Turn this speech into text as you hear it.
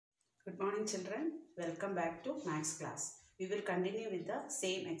Good morning children, welcome back to Maths class. We will continue with the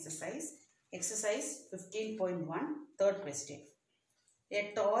same exercise. Exercise 15.1, third question.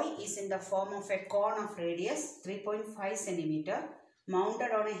 A toy is in the form of a cone of radius 3.5 cm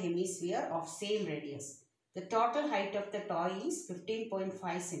mounted on a hemisphere of same radius. The total height of the toy is 15.5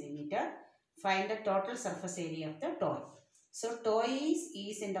 cm. Find the total surface area of the toy. So toy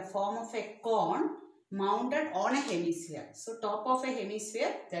is in the form of a cone mounted on a hemisphere. So top of a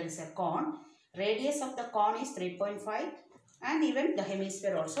hemisphere there is a cone. Radius of the cone is 3.5 and even the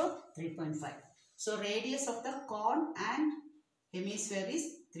hemisphere also 3.5. So radius of the cone and hemisphere is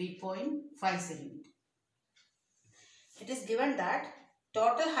 3.5 cm. It is given that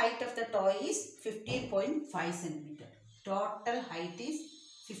total height of the toy is 15.5 cm. Total height is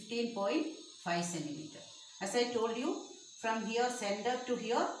 15.5 cm. As I told you, from here center to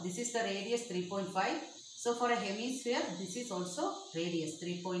here, this is the radius 3.5. So for a hemisphere, this is also radius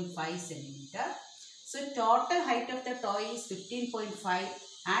 3.5 cm. So total height of the toy is 15.5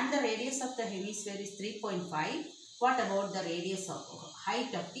 and the radius of the hemisphere is 3.5. What about the radius of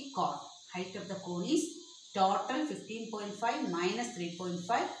height of the cone? Height of the cone is total 15.5 minus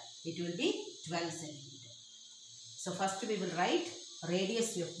 3.5. It will be 12 cm. So first we will write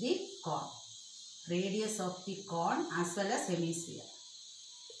radius of the cone. Radius of the cone as well as hemisphere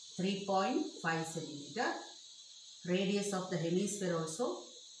 3.5 cm. Radius of the hemisphere also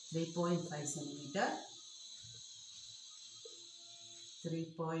 3.5 cm.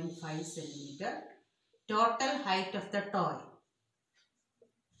 3.5 cm. Total height of the toy.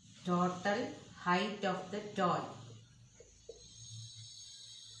 Total height of the toy.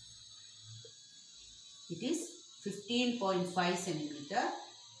 It is 15.5 cm.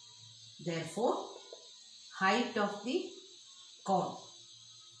 Therefore, height of the cone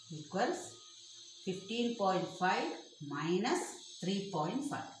equals 15.5 minus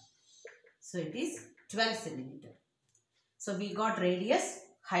 3.5. So, it is 12 cm. So, we got radius,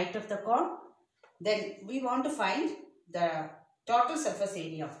 height of the cone. Then, we want to find the total surface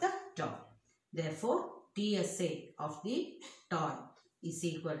area of the toy. Therefore, TSA of the toy is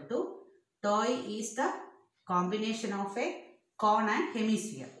equal to, toy is the combination of a cone and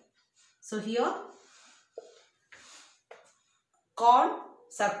hemisphere. So here cone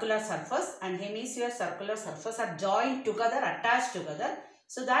circular surface and hemisphere circular surface are joined together, attached together.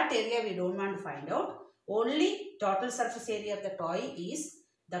 So that area we don't want to find out. Only total surface area of the toy is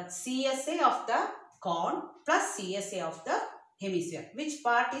the CSA of the cone plus CSA of the hemisphere. Which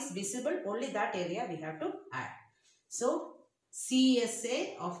part is visible? Only that area we have to add. So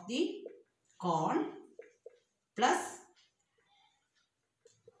CSA of the cone plus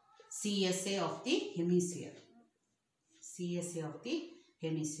CSA of the hemisphere. CSA of the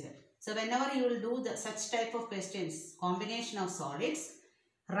hemisphere. So whenever you will do such type of questions, combination of solids,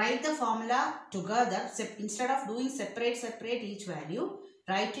 write the formula together. Instead of doing separate each value,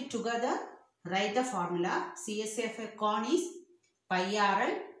 write it together. Write the formula. CSA of a cone is pi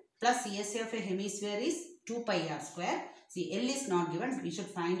RL plus CSA of a hemisphere is 2 pi R square. See, L is not given. We should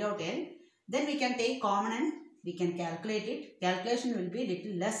find out L. Then we can take common and we can calculate it. Calculation will be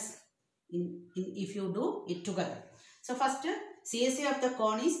little less if you do it together. So first CSA of the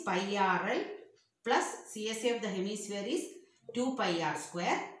cone is pi RL plus CSA of the hemisphere is 2 pi R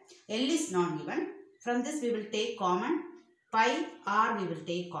square. L is not given. From this we will take common. Pi R we will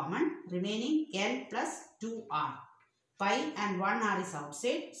take common. Remaining L plus 2R. Pi and 1R is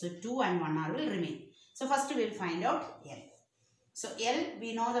outside. So 2 and 1R will remain. So first we will find out L. So L,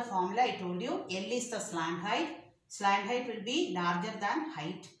 we know the formula, I told you. L is the slant height. Slant height will be larger than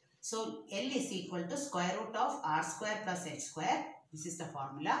height. So L is equal to square root of R square plus H square. This is the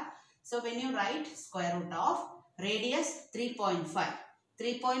formula. So when you write square root of radius 3.5.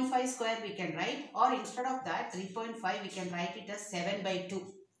 3.5 square we can write, or instead of that 3.5 we can write it as 7 by 2.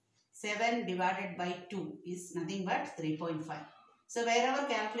 7 divided by 2 is nothing but 3.5. So wherever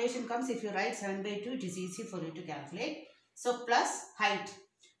calculation comes, if you write 7 by 2, it is easy for you to calculate. So plus height.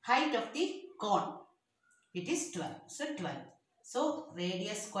 Height of the cone. It is 12. So 12. So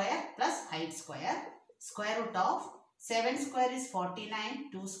radius square plus height square. Square root of 7 square is 49.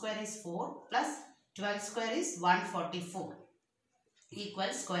 2 square is 4 plus 12 square is 144.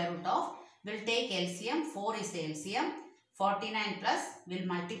 Equals square root of. We'll take LCM. 4 is the LCM. 49 plus will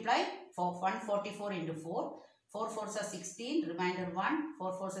multiply for 144 into 4. 4 4s are 16. Remainder 1.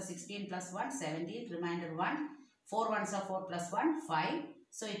 4 4s are 16 plus 1. 17. Remainder 1. 4 1s are 4 plus 1. 5.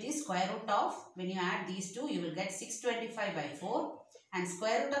 So it is square root of, when you add these two, you will get 625 by 4. And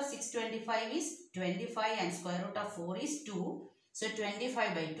square root of 625 is 25 and square root of 4 is 2. So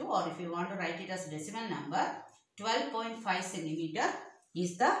 25 by 2, or if you want to write it as decimal number, 12.5 centimeter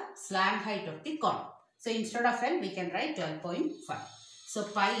is the slant height of the cone. So instead of L, we can write 12.5. So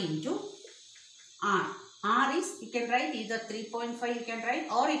pi into R. R is, you can write either 3.5 you can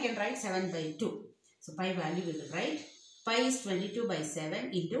write, or you can write 7 by 2. So pi value we will write. Pi is 22 by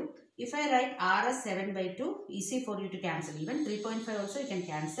 7 into, if I write R as 7 by 2, easy for you to cancel. Even 3.5 also you can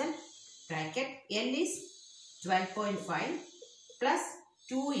cancel. Bracket L is 12.5 plus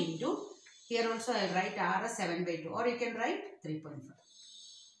 2 into, here also I will write R as 7 by 2, or you can write 3.5.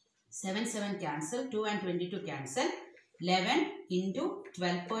 7, 7 cancel, 2 and 22 cancel. 11 into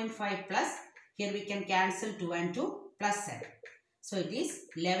 12.5 plus, here we can cancel 2 and 2 plus 7. So it is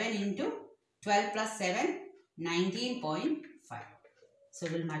 11 into 12 plus 7, 19.5. So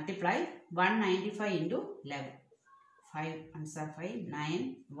we will multiply 195 into 11. 5 answer 5,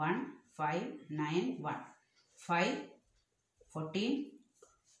 9, 1, 5, 9, 1. 5, 14,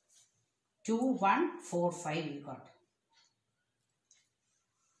 2, 1, 4, 5 we got.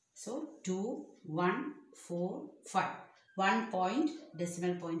 So 2, 1, 4, 5. 1 point,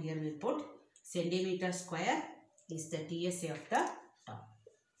 decimal point here we will put. Centimeter square is the TSA of the top.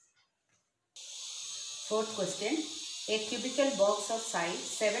 Fourth question. A cubical box of size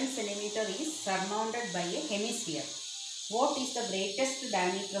 7 cm is surmounted by a hemisphere. What is the greatest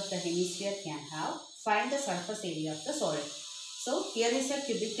diameter of the hemisphere can have? Find the surface area of the solid. So here is a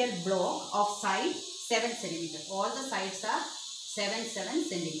cubical block of side 7 cm. All the sides are 7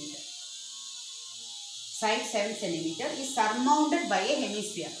 cm. Side 7 cm is surmounted by a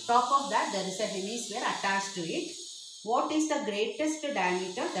hemisphere. Top of that there is a hemisphere attached to it. What is the greatest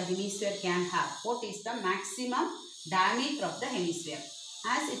diameter the hemisphere can have? What is the maximum diameter of the hemisphere?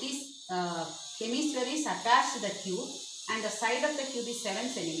 As it is hemisphere is attached to the cube and the side of the cube is 7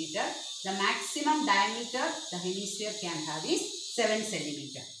 cm, the maximum diameter the hemisphere can have is 7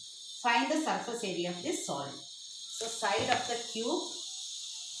 cm. Find the surface area of this solid. So side of the cube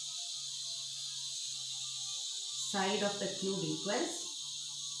equals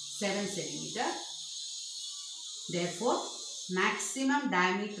 7 cm. Therefore, maximum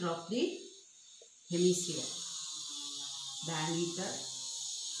diameter of the hemisphere. Diameter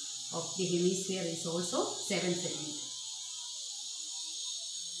of the hemisphere is also 7 cm.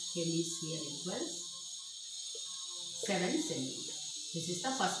 Hemisphere equals 7 cm. This is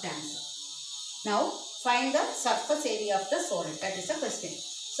the first answer. Now, find the surface area of the solid. That is the question.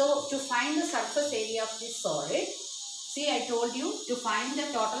 So, to find the surface area of this solid, see, I told you to find the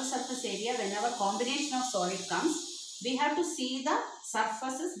total surface area whenever combination of solid comes, we have to see the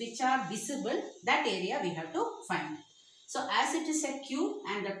surfaces which are visible. That area we have to find. So, as it is a cube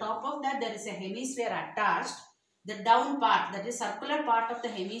and the top of that there is a hemisphere attached, the down part, that is circular part of the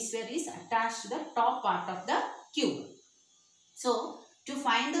hemisphere is attached to the top part of the cube. So, to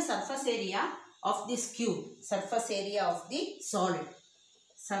find the surface area of this cube, surface area of the solid.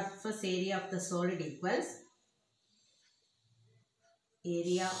 Surface area of the solid equals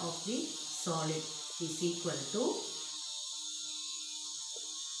area of the solid is equal to,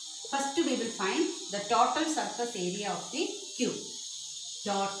 first we will find the total surface area of the cube.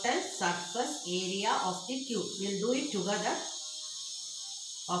 Total surface area of the cube. We will do it together.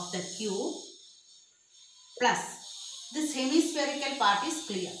 Of the cube plus this hemispherical part is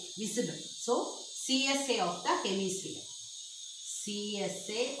clear, visible. So CSA of the hemisphere.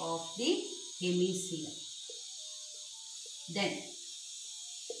 CSA of the hemisphere. Then,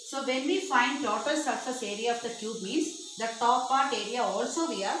 so when we find total surface area of the cube means the top part area also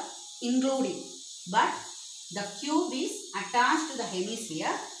we are including. But the cube is attached to the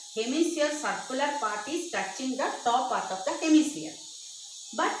hemisphere. Hemisphere circular part is touching the top part of the hemisphere.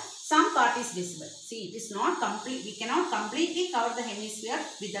 But some part is visible. See, it is not complete. We cannot completely cover the hemisphere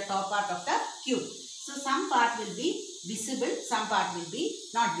with the top part of the cube. So, some part will be visible, some part will be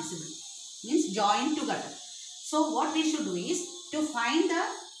not visible. Means joined together. So, what we should do is to find the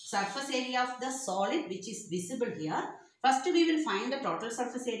surface area of the solid which is visible here. First, we will find the total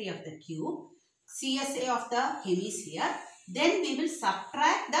surface area of the cube, CSA of the hemisphere. Then, we will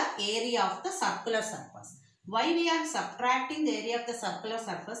subtract the area of the circular surface. Why we are subtracting the area of the circular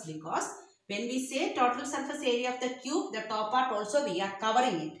surface? Because when we say total surface area of the cube, the top part also we are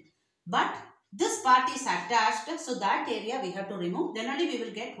covering it. But this part is attached, so that area we have to remove. Then only we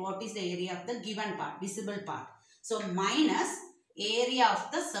will get what is the area of the given part, visible part. So minus area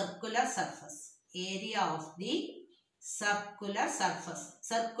of the circular surface. Area of the circular surface.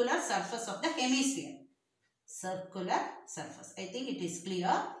 Circular surface of the hemisphere. Circular surface. I think it is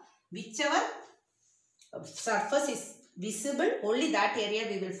clear. Whichever surface is visible, only that area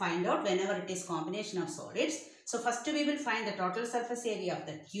we will find out whenever it is combination of solids. So first we will find the total surface area of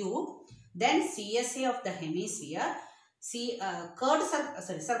the cube, then CSA of the hemisphere,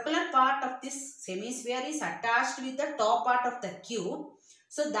 circular part of this hemisphere is attached with the top part of the cube.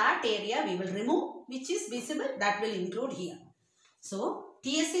 So that area we will remove, which is visible, that will include here. So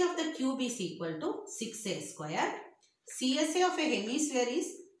TSA of the cube is equal to 6a square. CSA of a hemisphere is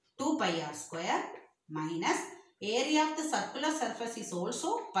 2 pi r square minus area of the circular surface is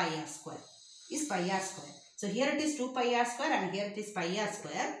also pi r square. So here it is 2 pi r square and here it is pi r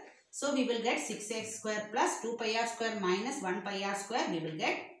square. So we will get 6x square plus 2 pi r square minus 1 pi r square. We will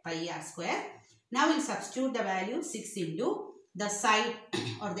get pi r square. Now we will substitute the value 6 into the side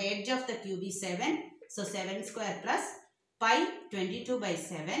or the edge of the cube is 7. So 7 square plus pi 22 by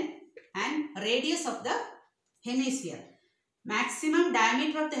 7 and radius of the hemisphere. Maximum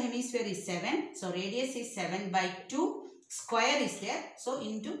diameter of the hemisphere is 7. So radius is 7 by 2. Square is there. So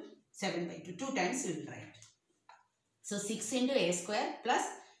into 7 by 2. 2 times we will write. So 6 into a square plus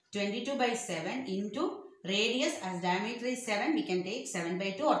 22 by 7 into radius, as diameter is 7, we can take 7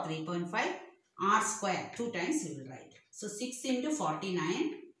 by 2 or 3.5 r square. 2 times we will write. So 6 into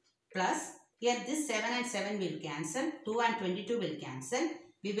 49 plus, here this 7 and 7 will cancel. 2 and 22 will cancel.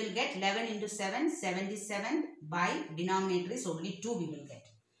 We will get 11 into 7, 77 by denominator is only 2 we will get.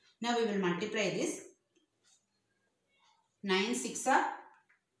 Now we will multiply this. 9 6 are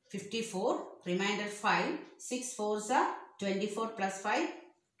 54, remainder 5, 6 4s are 24 plus 5,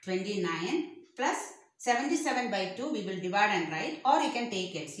 29 plus 77 by 2 we will divide and write, or you can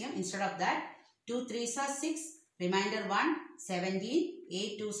take LCM. Instead of that, 2 3s are 6, remainder 1, 17,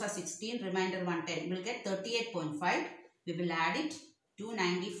 8 2s are 16, remainder 1, 10. We will get 38.5. We will add it.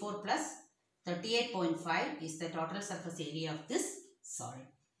 294 plus 38.5 is the total surface area of this solid.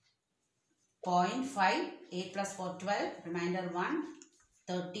 0.5, 8 plus 4, 12, remainder 1,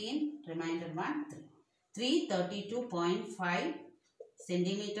 13, remainder 1, 3. 332.5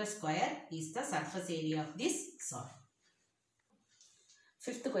 centimeter square is the surface area of this solid.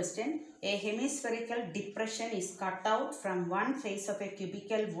 Fifth question. A hemispherical depression is cut out from one face of a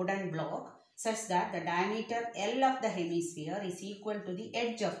cubical wooden block such that the diameter L of the hemisphere is equal to the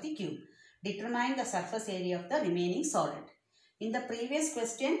edge of the cube. Determine the surface area of the remaining solid. In the previous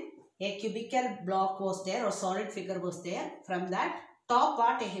question, a cubical block was there or solid figure was there. From that top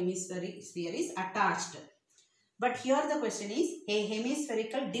part a hemisphere is attached. But here the question is, a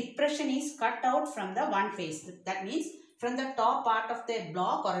hemispherical depression is cut out from the one face. That means from the top part of the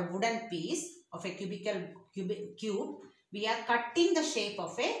block or a wooden piece of a cube, we are cutting the shape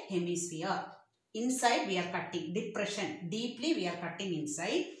of a hemisphere. Inside we are cutting, depression, deeply we are cutting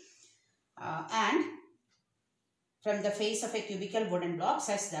inside. And from the face of a cubical wooden block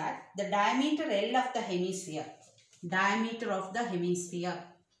such that the diameter L of the hemisphere, diameter of the hemisphere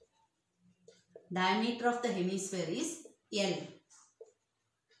is L.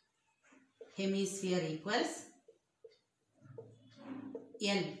 Hemisphere equals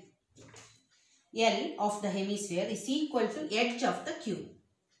L. L of the hemisphere is equal to edge of the cube.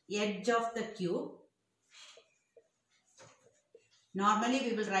 Edge of the cube. Normally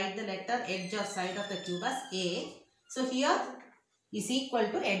we will write the letter edge or side of the cube as A. So here is equal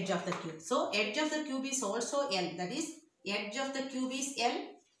to edge of the cube. So edge of the cube is also L. That is, edge of the cube is L.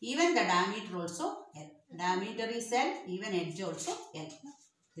 Even the diameter also L. Diameter is L. Even edge also L.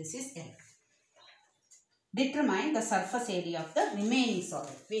 This is L. Determine the surface area of the remaining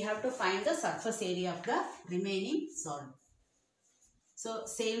solid. We have to find the surface area of the remaining solid. So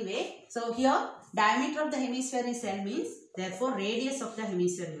same way. So here diameter of the hemisphere is L means, therefore radius of the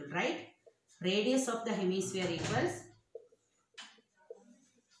hemisphere we will write. Radius of the hemisphere equals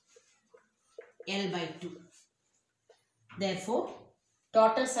L by 2. Therefore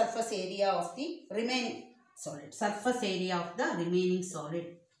total surface area of the remaining solid. Surface area of the remaining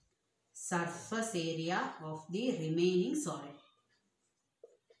solid. Surface area of the remaining solid.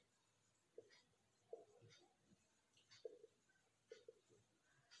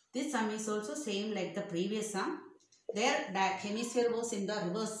 This sum is also same like the previous sum. There the hemisphere was in the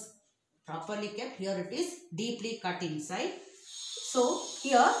reverse, properly kept. Here it is deeply cut inside. So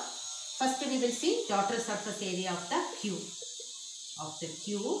here first we will see total surface area of the cube.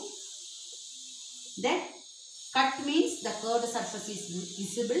 Then cut means the curved surface is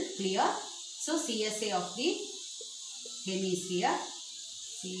visible, clear. So CSA of the hemisphere.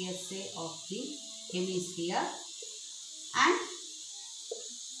 CSA of the hemisphere. And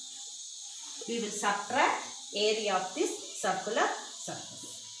we will subtract area of this circular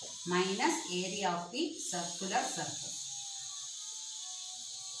surface minus area of the circular surface.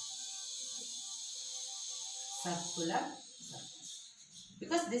 Circular surface.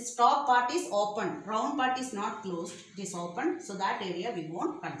 Because this top part is open, round part is not closed, it is open, so that area we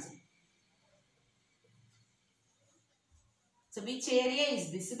won't consider. So which area is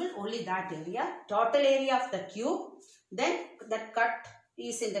visible? Only that area. Total area of the cube. Then that cut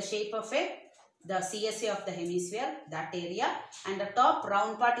is in the shape of the CSA of the hemisphere, that area. And the top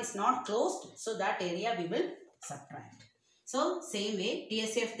round part is not closed. So that area we will subtract. So same way,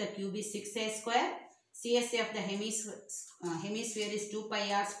 TSA of the cube is 6a square. CSA of the hemisphere is 2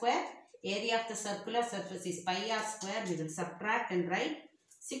 pi r square. Area of the circular surface is pi r square. We will subtract and write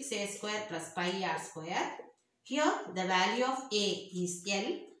 6a square plus pi r square. Here the value of a is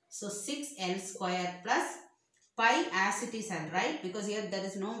L. So 6L square plus pi as it is I'll write, because here there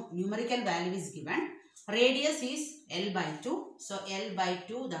is no numerical value is given. Radius is L by 2. So L by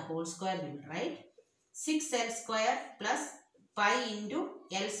 2 the whole square we will write. 6L square plus pi into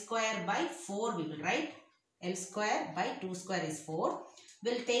L square by 4 we will write. L square by 2 square is 4.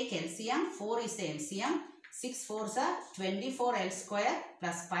 We'll take LCM. 4 is the LCM. 6 4s are 24 L square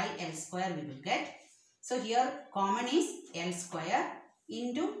plus pi L square we will get. So here common is L square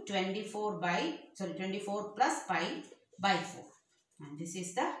into 24 plus pi by 4. And this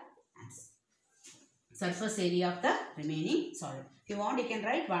is the answer. Surface area of the remaining solid. If you want, you can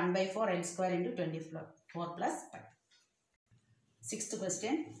write 1 by 4 L square into 24 plus pi. Sixth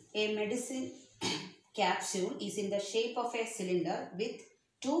question. A medicine capsule is in the shape of a cylinder with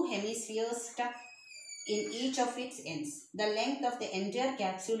two hemispheres stuck in each of its ends. The length of the entire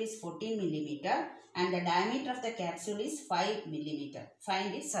capsule is 14 mm and the diameter of the capsule is 5 mm.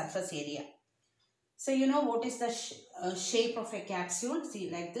 Find its surface area. So you know what is the shape of a capsule. See,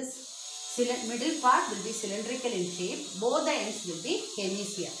 like this. Middle part will be cylindrical in shape. Both the ends will be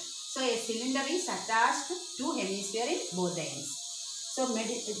hemisphere. So a cylinder is attached to hemisphere in both the ends. So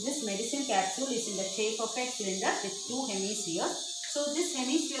this medicine capsule is in the shape of a cylinder with two hemispheres. So this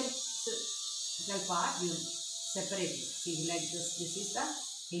hemisphere part will separate it. See, like this. This is the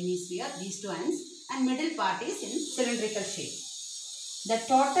hemisphere, these two ends, and middle part is in cylindrical shape. The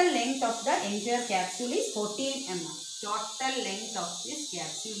total length of the entire capsule is 14 mm. Total length of this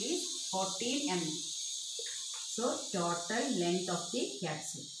capsule is 14 mm. So total length of the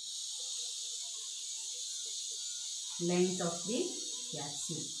capsule. Length of the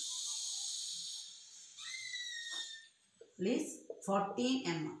capsule is 14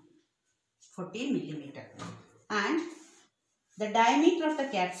 mm. 14 millimeter. And the diameter of the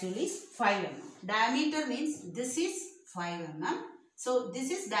capsule is 5 mm. Diameter means this is 5 mm. So this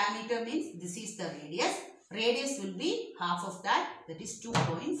is diameter means this is the radius. Radius will be half of that, that is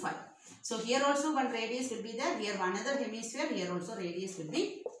 2.5. So here also one radius will be there. Here one other hemisphere. Here also radius will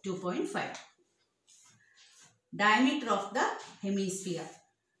be 2.5. Diameter of the hemisphere.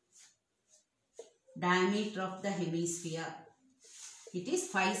 Diameter of the hemisphere. It is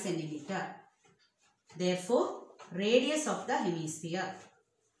 5 cm. Therefore, radius of the hemisphere.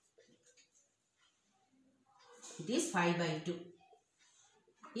 It is 5 by 2.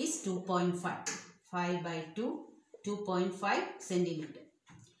 Is 2.5. 5 by 2, 2.5 centimeter.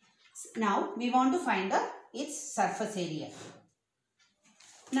 Now, we want to find its surface area.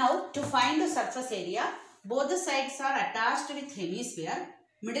 Now, to find the surface area, both the sides are attached with hemisphere.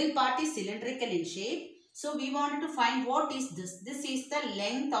 Middle part is cylindrical in shape. So, we wanted to find what is this. This is the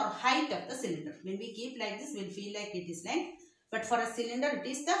length or height of the cylinder. When we keep like this, we will feel like it is length. But for a cylinder, it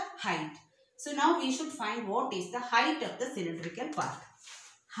is the height. So, now we should find what is the height of the cylindrical part.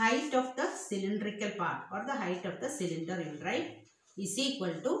 Height of the cylindrical part or the height of the cylinder, you will write, is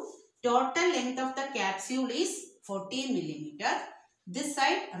equal to total length of the capsule is 14 millimeter. This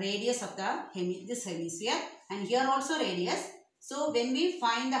side radius of the this hemisphere, and here also radius. So when we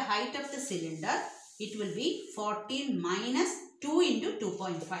find the height of the cylinder, it will be 14 minus 2 into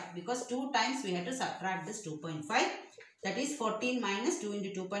 2.5, because 2 times we have to subtract this 2.5. That is 14 minus 2 into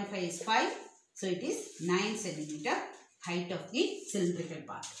 2.5 is 5. So it is 9 centimeter. Height of the cylindrical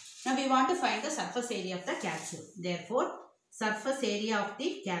part. Now we want to find the surface area of the capsule. Therefore, surface area of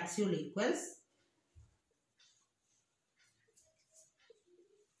the capsule equals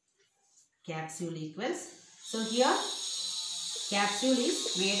So here capsule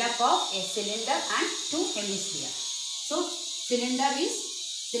is made up of a cylinder and two hemispheres. So cylinder is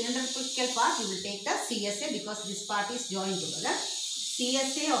cylindrical part. You will take the CSA because this part is joined together.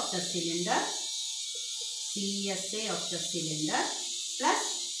 CSA of the cylinder. CSA of the cylinder plus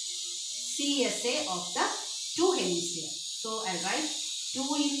CSA of the two hemispheres. So I'll write 2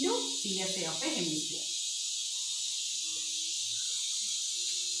 into CSA of a hemisphere.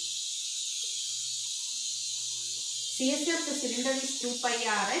 CSA of the cylinder is 2 pi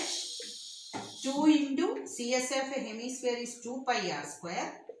RH. 2 into CSA of a hemisphere is 2 pi r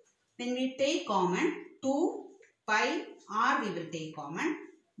square. When we take common, 2 pi r we will take common.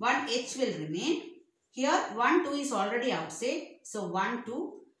 1 h will remain. Here 1, 2 is already outside. So 1,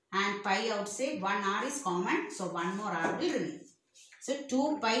 2 and pi outside. 1 r is common. So 1 more r will remain. So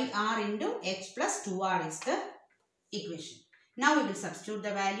 2 pi r into h plus 2r is the equation. Now we will substitute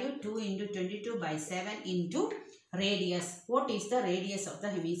the value 2 into 22 by 7 into radius. What is the radius of the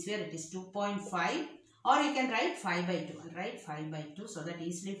hemisphere? It is 2.5, or you can write 5 by 2. I'll write 5 by 2 so that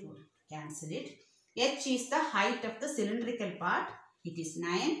easily we will cancel it. H is the height of the cylindrical part. It is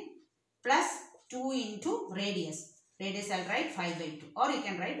 9 plus 2 into radius. Radius I'll write 5 by 2, or you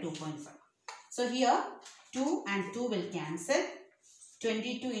can write 2.5. So here 2 and 2 will cancel.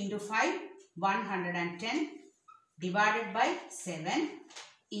 22 into 5, 110 divided by 7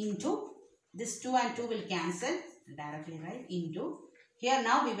 into this 2 and 2 will cancel. Directly write into. Here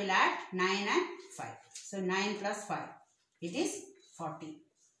now we will add 9 and 5. So 9 plus 5. It is 40.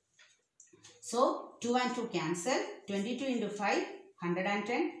 So 2 and 2 cancel. 22 into 5,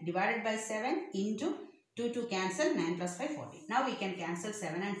 110 divided by 7 into 2 cancel. 9 plus 5, 40. Now we can cancel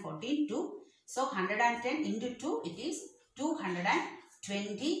 7 and 14, 2. So 110 into 2, it is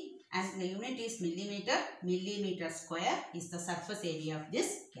 220, and the unit is millimeter. Millimeter square is the surface area of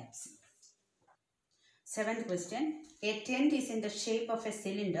this capsule. 7th question. A tent is in the shape of a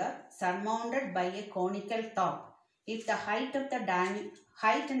cylinder surmounted by a conical top. If the height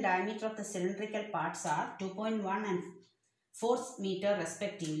and diameter of the cylindrical parts are 2.1 and 4 meter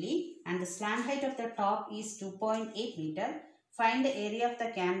respectively, and the slant height of the top is 2.8 meter, find the area of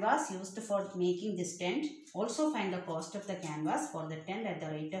the canvas used for making this tent. Also find the cost of the canvas for the tent at the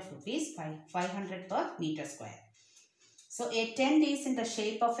rate of rupees 500 per meter square. So a tent is in the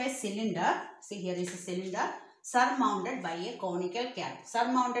shape of a cylinder. See, here is a cylinder surmounted by a conical cap.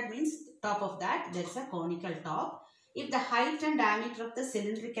 Surmounted means top of that there is a conical top. If the height and diameter of the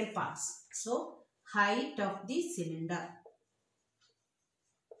cylindrical parts. So height of the cylinder.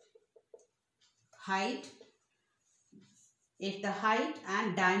 Height. If the height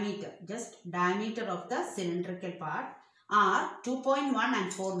and diameter, just diameter of the cylindrical part are 2.1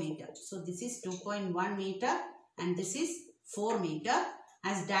 and 4 meter. So this is 2.1 meter and this is 4 meter.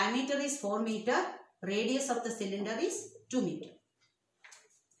 As diameter is 4 meter, radius of the cylinder is 2 meter.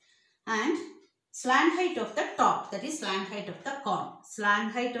 And slant height of the top, that is slant height of the cone.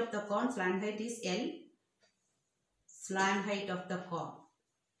 Slant height of the cone, slant height is L. Slant height of the cone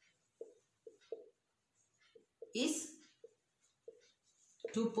is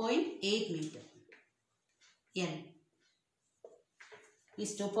 2.8 meter. L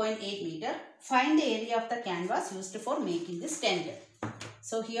is 2.8 meter. Find the area of the canvas used for making this tent.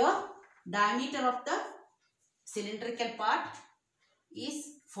 So here diameter of the cylindrical part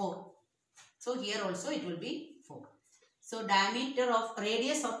is 4. So here also it will be 4. So diameter of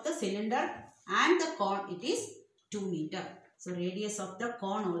radius of the cylinder and the cone, it is 2 meter. So radius of the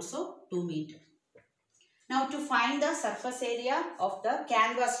cone also 2 meter. Now to find the surface area of the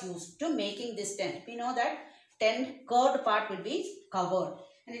canvas used to making this tent. We know that tent curved part will be covered.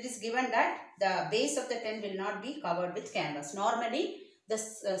 And it is given that the base of the tent will not be covered with canvas. Normally the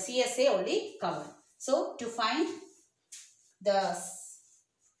CSA only covered. So to find the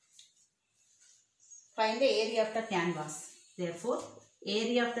area of the canvas. Therefore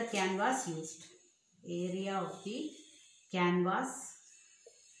area of the canvas used. Area of the canvas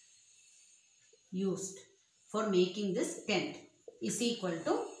used for making this tent is equal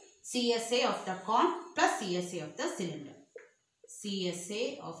to CSA of the cone plus CSA of the cylinder.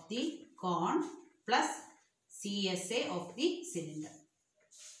 CSA of the cone plus CSA of the cylinder.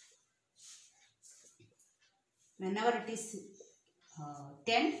 Whenever it is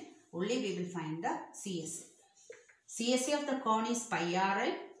tent, only we will find the CSA. CSA of the cone is pi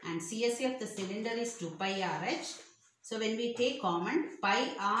RL and CSA of the cylinder is 2 pi RH. So when we take common,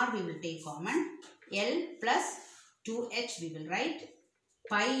 pi R we will take common. L plus 2H we will write.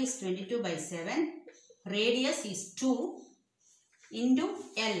 Pi is 22 by 7. Radius is 2 into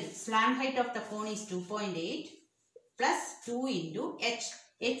L. Slant height of the cone is 2.8 plus 2 into H.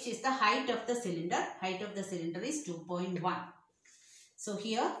 H is the height of the cylinder. Height of the cylinder is 2.1. So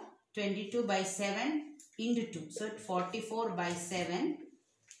here 22 by 7 into 2. So 44 by 7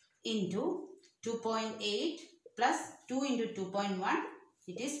 into 2.8 plus 2 into 2.1.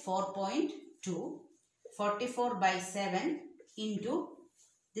 It is 4.2. 44 by 7 into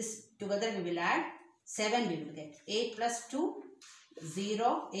this, together we will add 7 we will get. 8 plus 2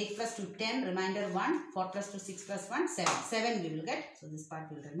 0, 8 plus 2 10, remainder 1, 4 plus 2 6 plus 1 7. 7 we will get. So this part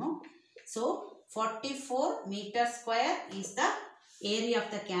we will remove. So 44 meter square is the area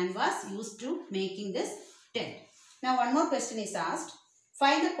of the canvas used to making this tent. Now one more question is asked.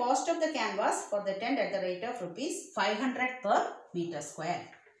 Find the cost of the canvas for the tent at the rate of rupees 500 per meter square.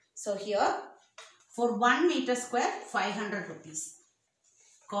 So here For 1 meter square, 500 rupees.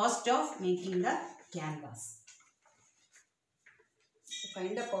 Cost of making the canvas.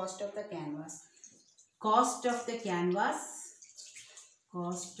 Find the cost of the canvas. Cost of the canvas.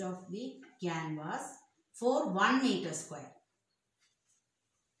 Cost of the canvas for 1 meter square.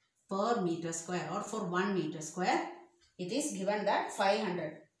 Per meter square or for 1 meter square, it is given that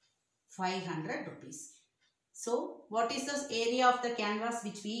 500 rupees. So, what is the area of the canvas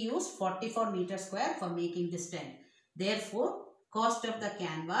which we use? 44 meter square for making this tent. Therefore, cost of the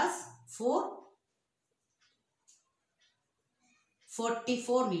canvas for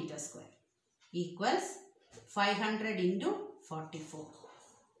 44 meter square equals 500 into 44.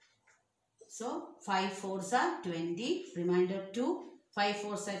 So, 5 fours are 20, remainder 2. 5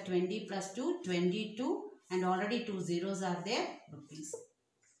 fours are 20 plus 2, 22, and already 2 zeros are there, rupees.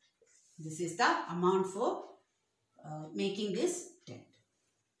 This is the amount for making this tent.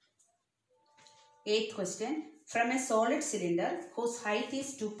 8th question. From a solid cylinder whose height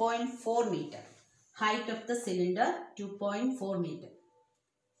is 2.4 meter. Height of the cylinder 2.4 meter.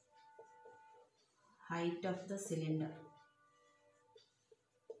 Height of the cylinder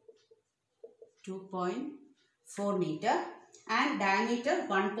 2.4 meter and diameter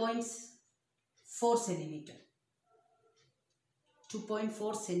 1.4 centimeter.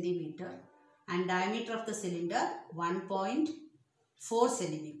 2.4 centimeter and diameter of the cylinder 1.4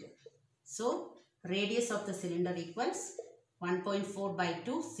 centimeter. So, radius of the cylinder equals 1.4 by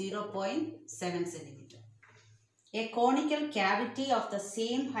 2, 0.7 centimeter. A conical cavity of the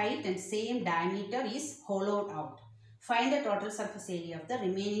same height and same diameter is hollowed out. Find the total surface area of the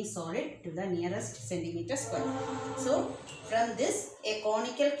remaining solid to the nearest centimeter square. So, from this, a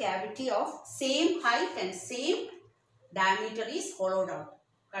conical cavity of same height and same diameter is hollowed out.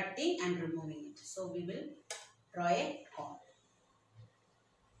 Cutting and removing it. So, we will draw a cone.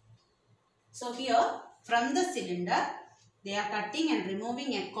 So, here from the cylinder, they are cutting and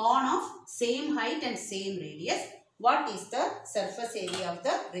removing a cone of same height and same radius. What is the surface area of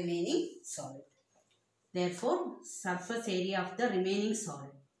the remaining solid? Therefore, surface area of the remaining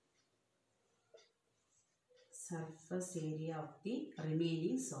solid. Surface area of the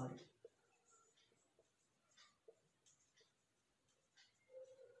remaining solid.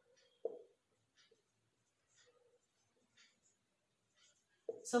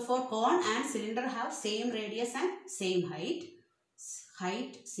 So, for cone and cylinder have same radius and same height.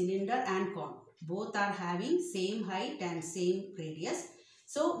 Height, cylinder and cone. Both are having same height and same radius.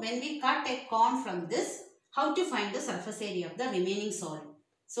 So, when we cut a cone from this, how to find the surface area of the remaining solid?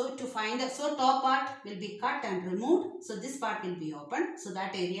 So, to find the top part will be cut and removed. So, this part will be open. So,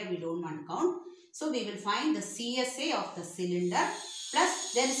 that area we don't want to count. So, we will find the CSA of the cylinder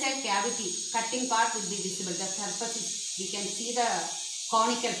plus there is a cavity. Cutting part will be visible. The surface is, we can see the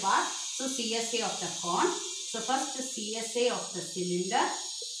conical part. So, CSA of the cone. So, first CSA of the cylinder.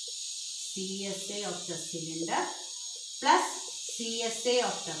 CSA of the cylinder plus CSA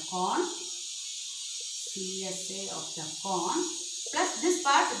of the cone. CSA of the cone plus this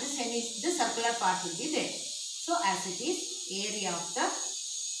part, this circular part will be there. So, as it is, area of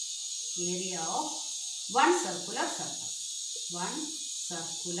one circular surface. One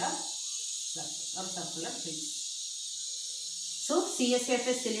circular surface or circular face. So, CSA of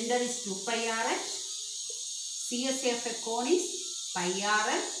a cylinder is 2 pi RH. CSA of a cone is pi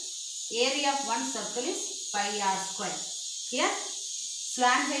RL. Area of one circle is pi R square. Here,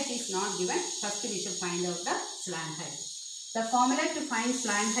 slant height is not given. First, we should find out the slant height. The formula to find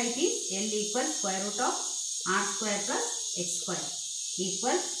slant height is L equals square root of R square plus X square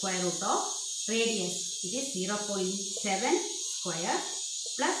equals square root of radius. It is 0.7 square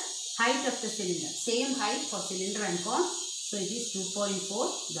plus height of the cylinder. Same height for cylinder and cone. So, it is 2.4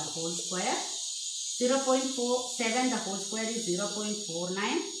 the whole square. 0.47 the whole square is 0.49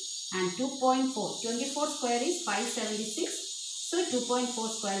 and 2.4. 24 square is 576. So, 2.4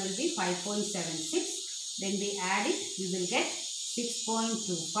 square will be 5.76. When we add it, we will get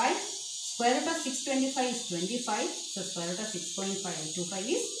 6.25. Square root of 625 is 25. So, square root of 6.525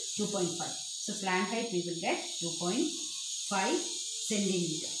 is 2.5. So, slant height we will get 2.5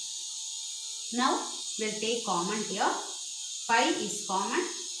 centimeter. Now, we will take common here. Pi is common,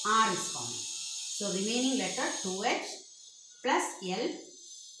 R is common. So, remaining letter 2H plus L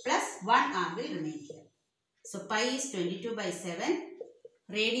plus 1R will remain here. So, pi is 22 by 7.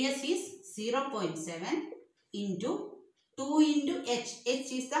 Radius is 0.7 into 2 into H.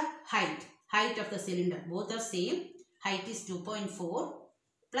 H is the height. Height of the cylinder. Both are same. Height is 2.4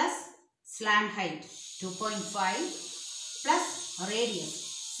 plus slant height 2.5 plus radius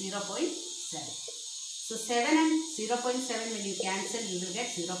 0.7. So, 7 and 0.7 when you cancel, you will get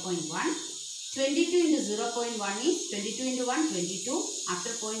 0.1. 22 into 0.1 is 22 into 1, 22.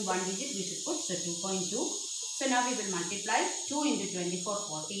 After 0.1 digit, we should put so 2.2. So now we will multiply 2 into 24,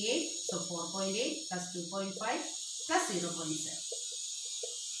 48. So 4.8 plus 2.5 plus 0.7.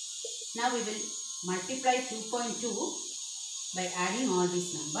 Now we will multiply 2.2 by adding all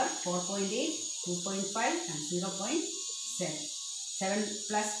these numbers 4.8, 2.5 and 0.7. 7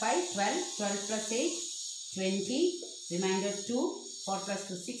 plus 5, 12, 12 plus 8, 20, remainder 2, 4 plus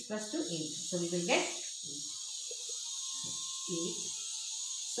 2, 6 plus 2, 8. So we will get 8. 8.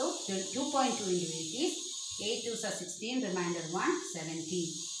 So 2.2 into 8 is 8 2s are 16, remainder 1,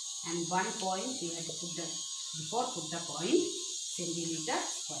 17. And 1 point we had to put the, before put the point, centimeter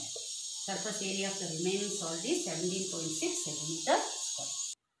square. Surface area of the remaining solid is 17.6 centimeter square.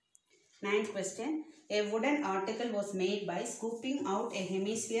 Ninth question. A wooden article was made by scooping out a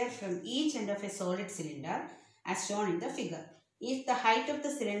hemisphere from each end of a solid cylinder as shown in the figure. If the height of the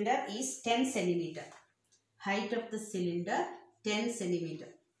cylinder is 10 centimeter. Height of the cylinder 10 centimeter.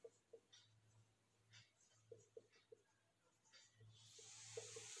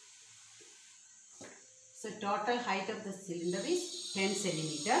 So total height of the cylinder is 10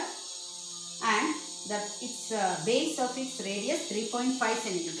 centimeter. And its base of its radius 3.5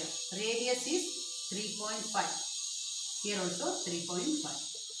 centimeter. Radius is 3.5. Here also 3.5.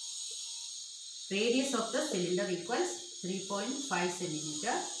 Radius of the cylinder equals 3.5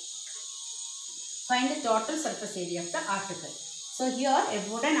 centimeter. Find the total surface area of the article. So here a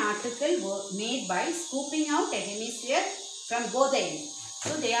wooden article was made by scooping out a hemisphere from both the ends.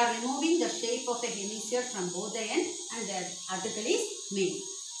 So they are removing the shape of a hemisphere from both the ends and the article is made.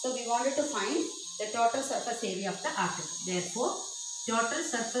 So we wanted to find the total surface area of the article. Therefore, total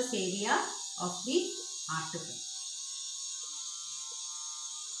surface area of the article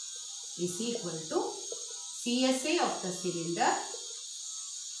is equal to CSA of the cylinder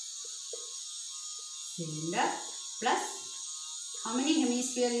plus how many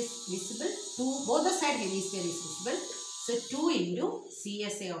hemisphere is visible? 2, both the side hemisphere is visible. So 2 into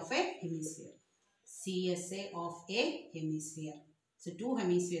CSA of a hemisphere. CSA of a hemisphere. So 2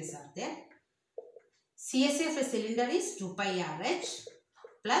 hemispheres are there. CSA of a cylinder is 2 pi RH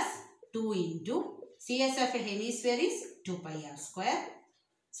plus 2 into CSA of a hemisphere is 2 pi r square.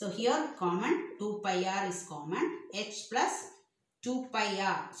 So here common 2 pi r is common. H plus 2 pi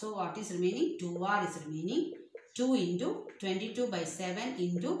r. So what is remaining? 2r is remaining. 2 into 22 by 7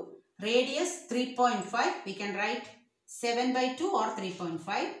 into radius 3.5. We can write 7 by 2 or 3.5.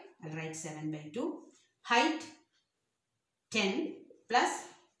 I'll write 7 by 2. Height 10 plus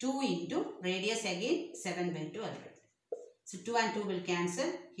 2 into radius again 7 by 2 I'll write. So 2 and 2 will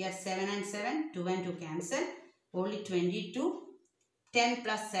cancel. Here 7 and 7. 2 and 2 cancel. Only 22. 10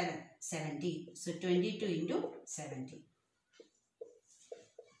 plus 7. 17. So 22 into 17.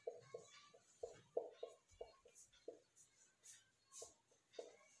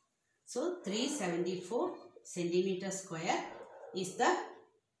 So 374 centimeter square is the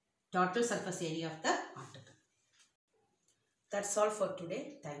total surface area of the article. That's all for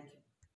today. Thank you.